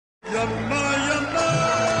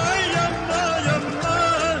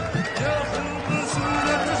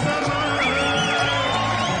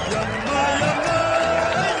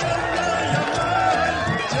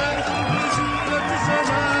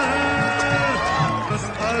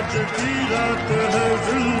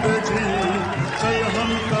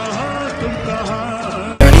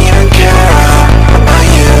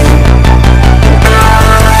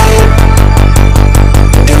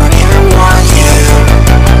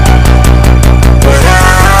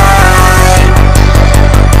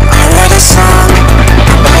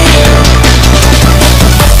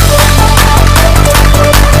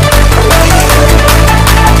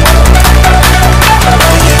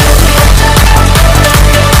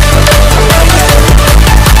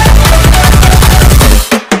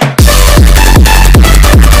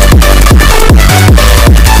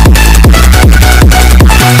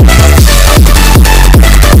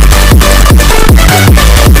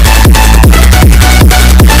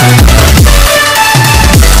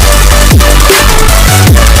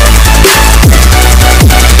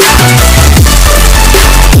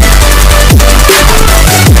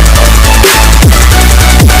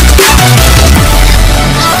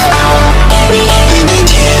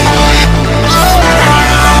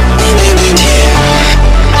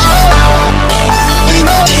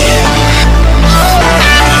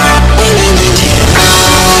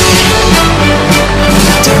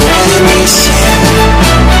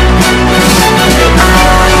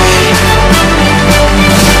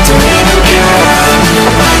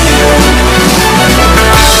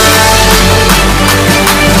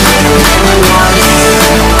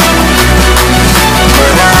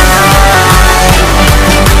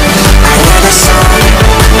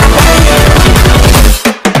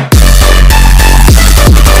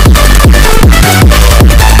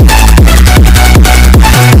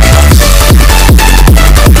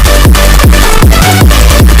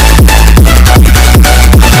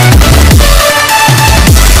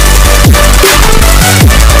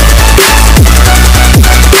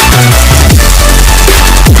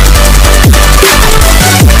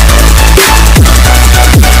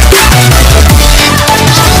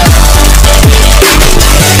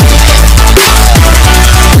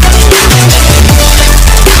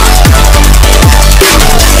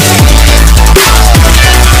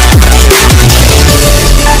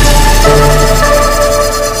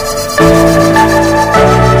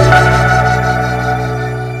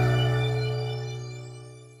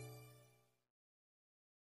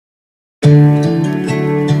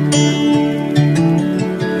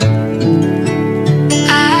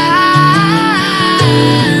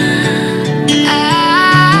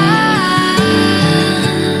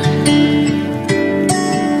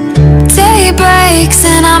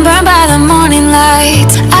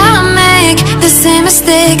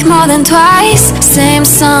More than twice, same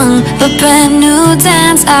song, but brand new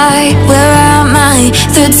dance. Where am I?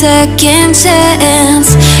 Third, second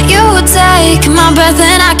chance. You take my breath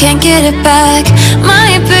and I can't get it back.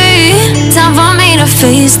 Might be time for me to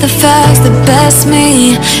face the facts. The best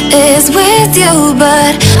me is with you,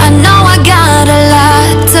 but I know I got a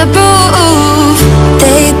lot to prove.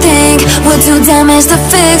 They think we're too damaged to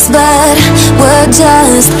fix, but we're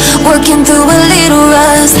just working through a little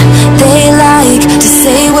rust. They like to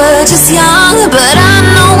say we're just young, but I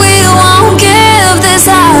know we won't give this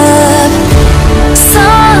up.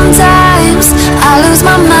 Sometimes I lose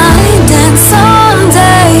my mind, and some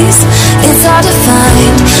days it's hard to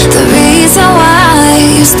find the reason why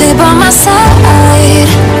you stay by my side.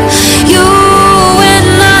 You and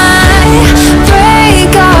I break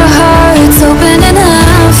our hearts open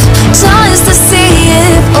enough just to see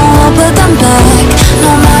if we'll put them back.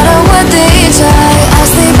 No matter what they try, I'll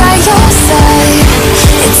stay by your side.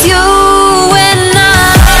 It's you and I.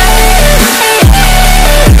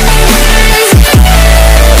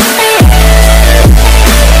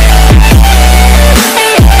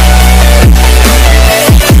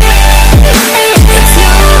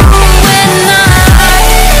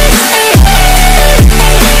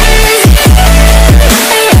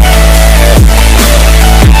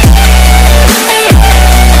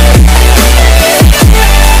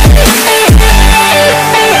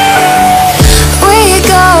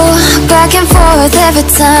 Every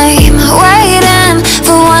time, waiting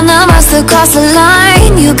for one of us to cross the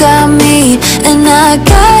line. You got me and I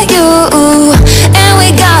got you, and we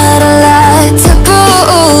got a lot to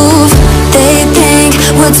prove. They think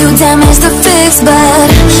we're too damaged to fix, but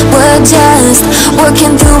we're just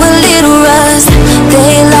working through a little rust.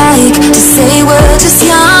 They like to say we're just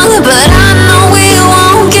young, but I know we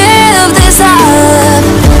won't give this up.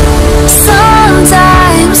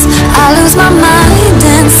 Sometimes I lose my mind,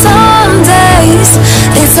 and sometimes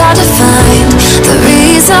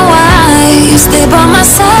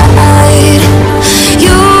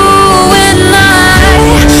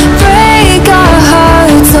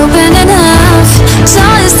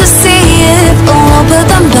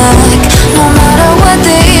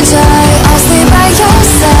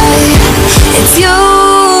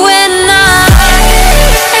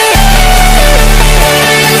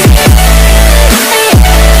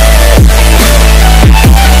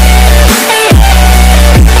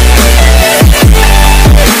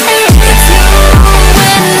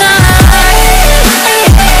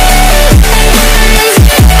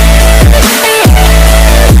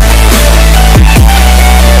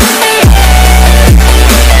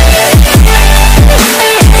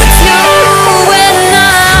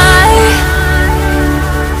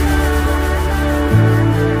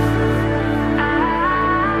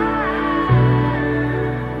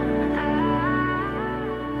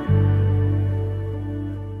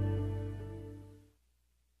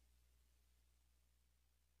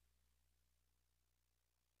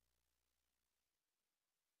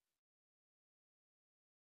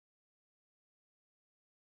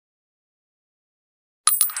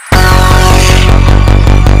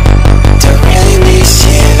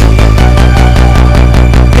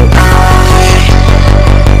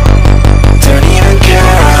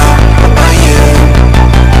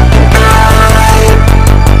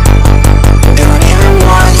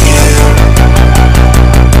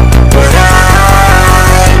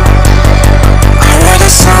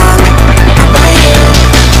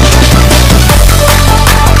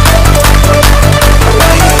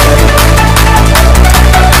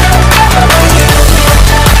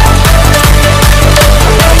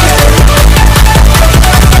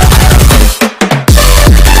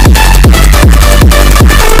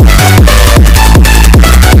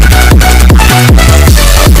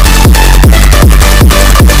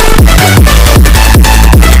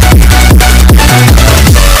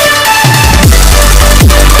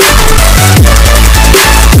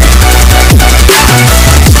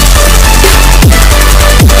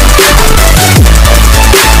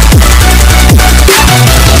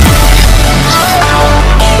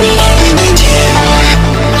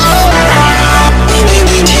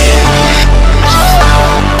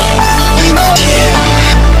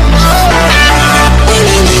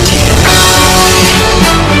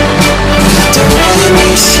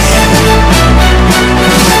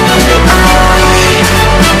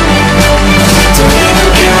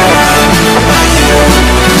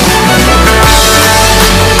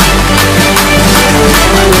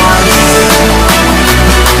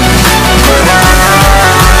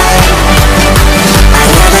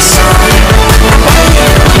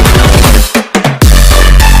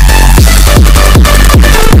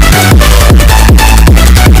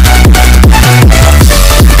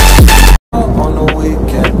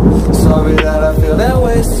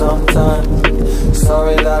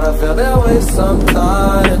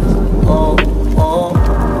sometimes.